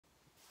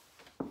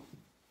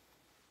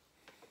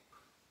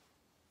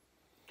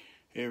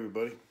Hey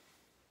everybody,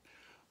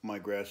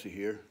 Mike Grassi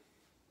here.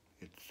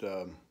 It's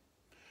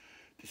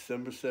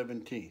December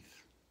 17th,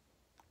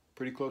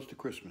 pretty close to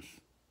Christmas.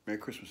 Merry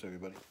Christmas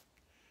everybody.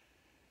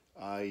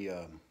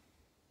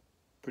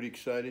 Pretty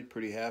excited,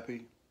 pretty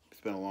happy.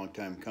 It's been a long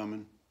time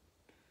coming.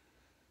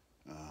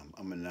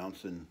 I'm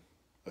announcing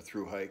a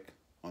through hike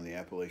on the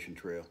Appalachian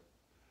Trail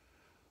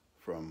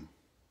from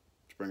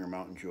Springer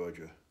Mountain,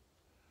 Georgia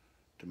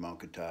to Mount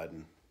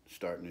Katahdin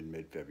starting in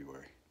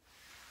mid-February.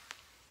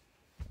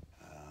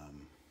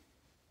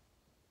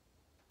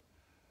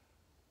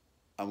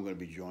 I'm going to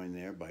be joined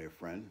there by a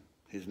friend.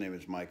 His name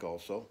is Mike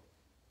also,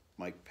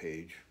 Mike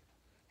Page.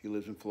 He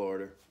lives in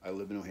Florida. I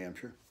live in New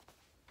Hampshire.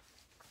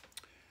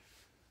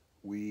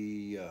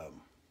 We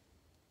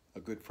are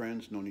good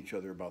friends, known each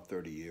other about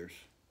 30 years,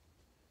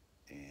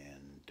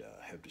 and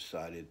have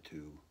decided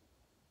to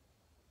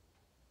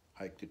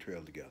hike the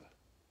trail together.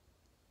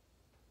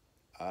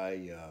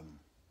 I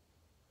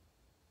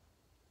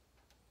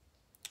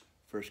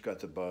first got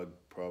the bug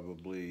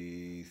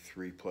probably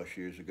 3+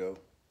 years ago.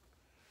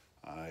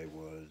 I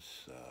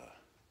was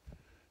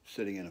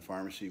sitting in a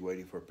pharmacy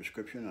waiting for a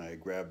prescription. I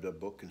grabbed a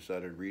book and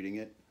started reading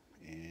it,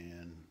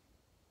 and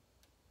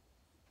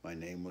my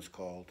name was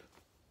called.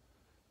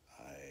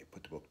 I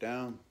put the book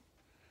down,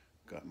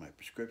 got my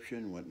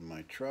prescription, went in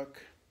my truck,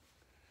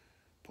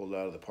 pulled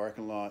out of the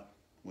parking lot,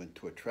 went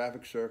to a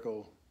traffic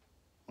circle.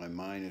 My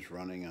mind is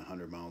running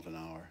 100 miles an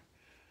hour.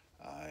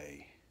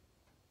 I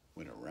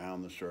went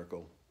around the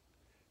circle,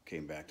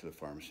 came back to the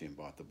pharmacy and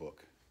bought the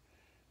book.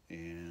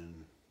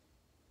 And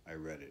I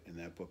read it, and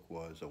that book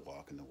was A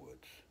Walk in the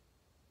Woods.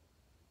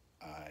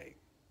 I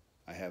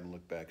haven't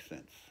looked back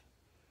since.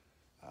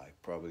 I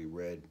probably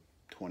read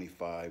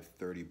 25,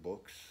 30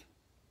 books,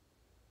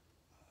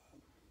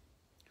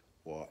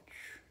 watched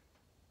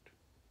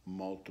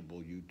multiple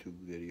YouTube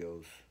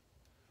videos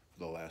for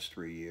the last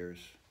 3 years.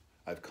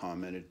 I've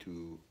commented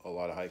to a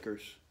lot of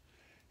hikers.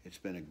 It's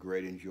been a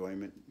great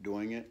enjoyment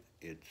doing it.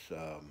 It's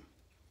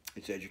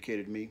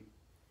educated me.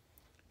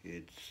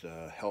 It's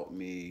helped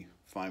me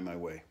find my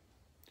way.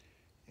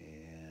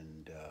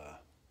 And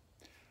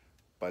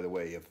by the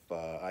way, if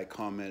I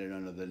commented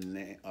under the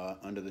name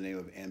of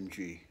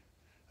MG,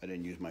 I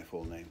didn't use my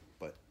full name,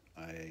 but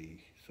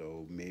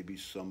so maybe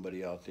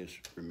somebody out there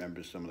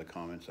remembers some of the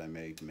comments I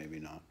made, maybe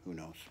not, who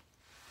knows.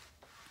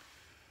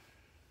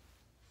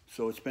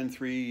 So it's been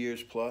 3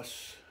 years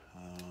plus.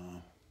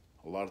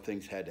 A lot of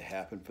things had to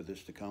happen for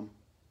this to come.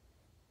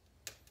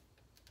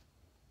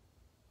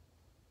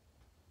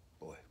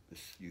 Boy,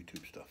 this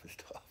YouTube stuff is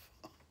tough.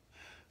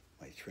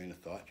 My train of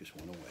thought just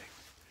went away.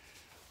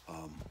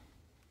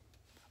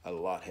 A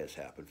lot has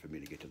happened for me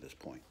to get to this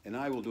point, and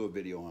I will do a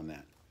video on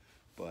that.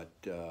 But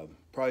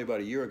probably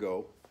about a year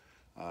ago,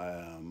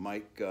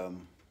 Mike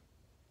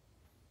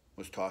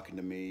was talking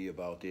to me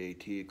about the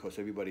AT. Of course,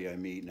 everybody I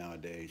meet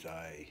nowadays,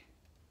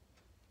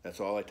 that's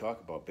all I talk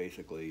about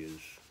basically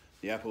is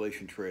the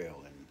Appalachian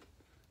Trail and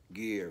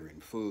gear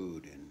and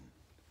food and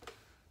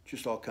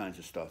just all kinds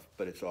of stuff,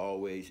 but it's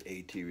always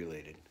AT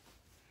related.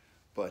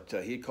 But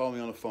he called me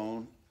on the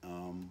phone,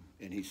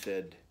 and he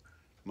said,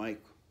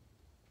 Mike,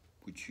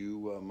 would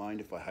you mind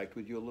if I hiked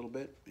with you a little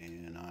bit?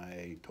 And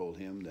I told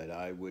him that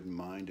I wouldn't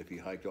mind if he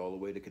hiked all the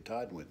way to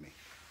Katahdin with me.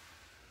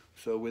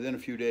 So within a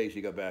few days,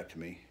 he got back to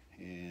me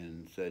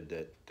and said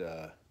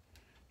that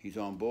he's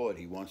on board,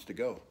 he wants to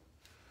go.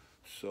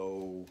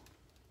 So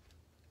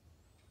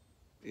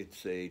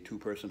it's a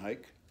 2-person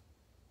hike.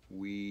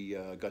 We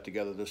got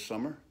together this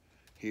summer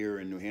here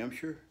in New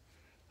Hampshire,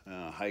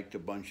 hiked a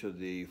bunch of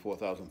the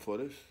 4,000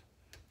 footers.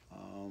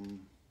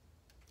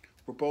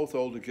 We're both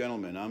older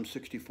gentlemen. I'm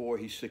 64,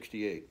 he's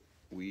 68.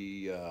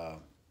 We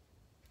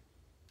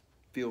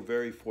feel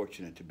very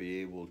fortunate to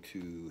be able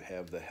to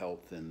have the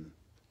health and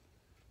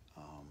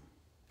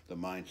the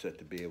mindset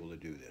to be able to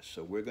do this.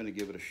 So we're going to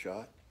give it a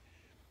shot.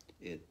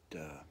 It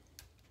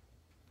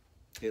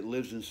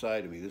lives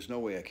inside of me. There's no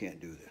way I can't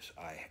do this.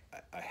 I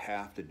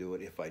have to do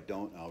it. If I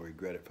don't, I'll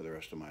regret it for the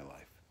rest of my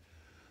life.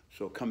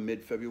 So come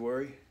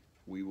mid-February,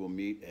 we will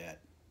meet at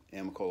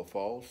Amicalola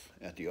Falls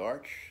at the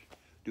Arch,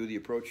 do the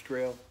approach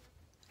trail,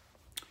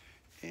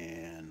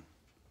 and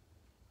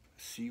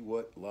see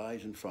what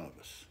lies in front of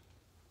us.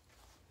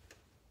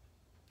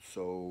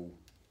 So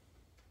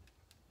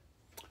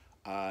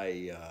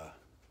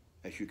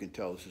as you can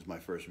tell, this is my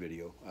first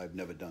video. I've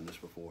never done this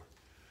before.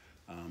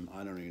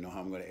 I don't even know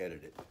how I'm going to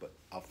edit it, but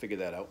I'll figure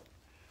that out.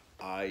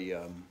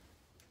 I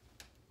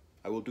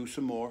will do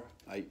some more.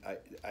 I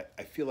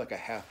feel like I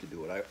have to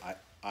do it.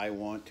 I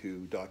want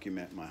to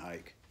document my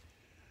hike.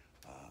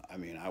 I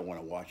mean, I want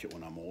to watch it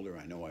when I'm older.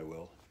 I know I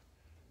will.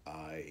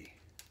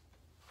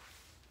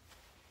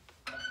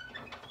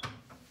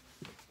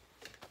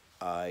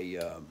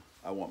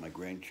 I want my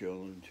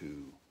grandchildren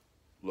to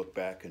look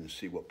back and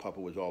see what Papa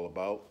was all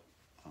about,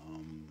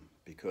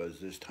 because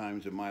there's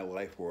times in my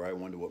life where I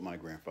wonder what my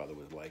grandfather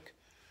was like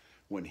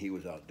when he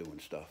was out doing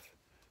stuff.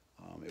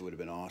 It would have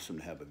been awesome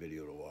to have a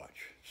video to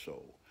watch.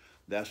 So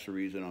that's the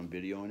reason I'm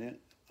videoing it.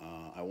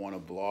 I want to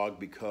blog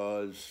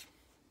because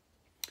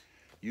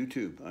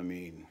YouTube, I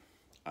mean,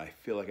 I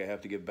feel like I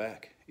have to give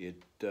back.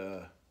 It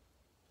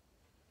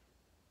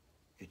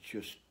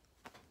just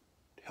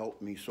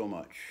helped me so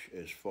much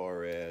as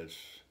far as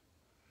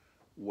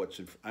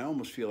I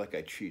almost feel like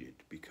I cheated,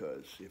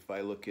 because if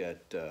I look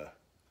at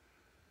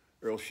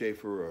Earl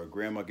Schaefer or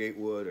Grandma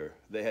Gatewood, or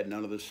they had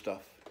none of this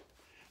stuff.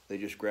 They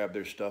just grabbed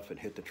their stuff and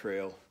hit the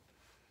trail.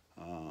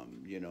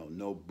 You know,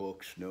 no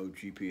books, no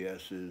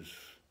GPSs,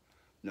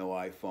 no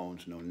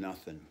iPhones, no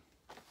nothing.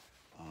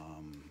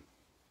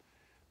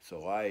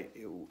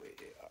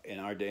 In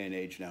our day and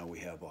age now, we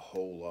have a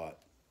whole lot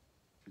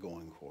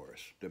going for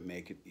us to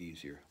make it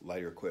easier,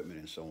 lighter equipment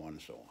and so on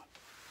and so on.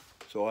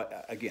 So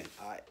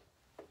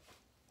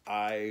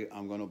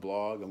I'm going to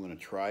blog. I'm going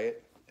to try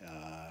it.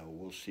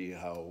 We'll see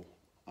how.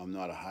 I'm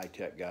not a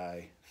high-tech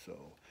guy,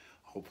 so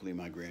hopefully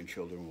my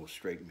grandchildren will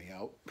straighten me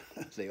out.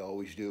 They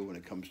always do when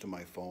it comes to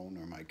my phone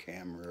or my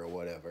camera or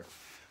whatever,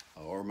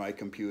 or my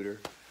computer.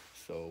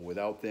 So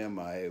without them,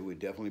 I would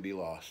definitely be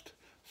lost.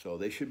 So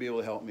they should be able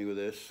to help me with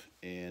this,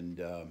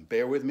 and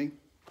bear with me.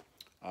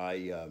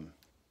 I'm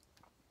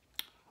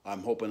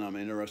hoping I'm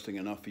interesting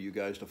enough for you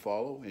guys to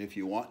follow, and if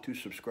you want to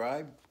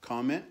subscribe,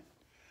 comment.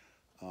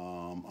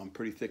 I'm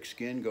pretty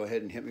thick-skinned. Go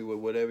ahead and hit me with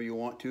whatever you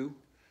want to.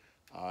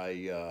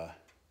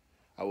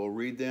 I will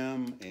read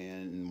them,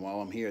 and while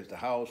I'm here at the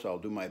house, I'll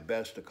do my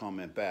best to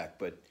comment back.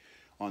 But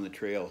on the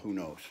trail, who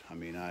knows? I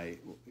mean,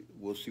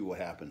 we'll see what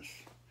happens.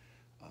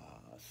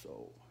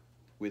 So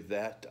with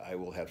that, I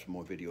will have some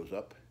more videos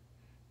up,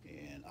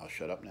 and I'll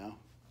shut up now.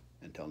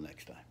 Until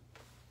next time.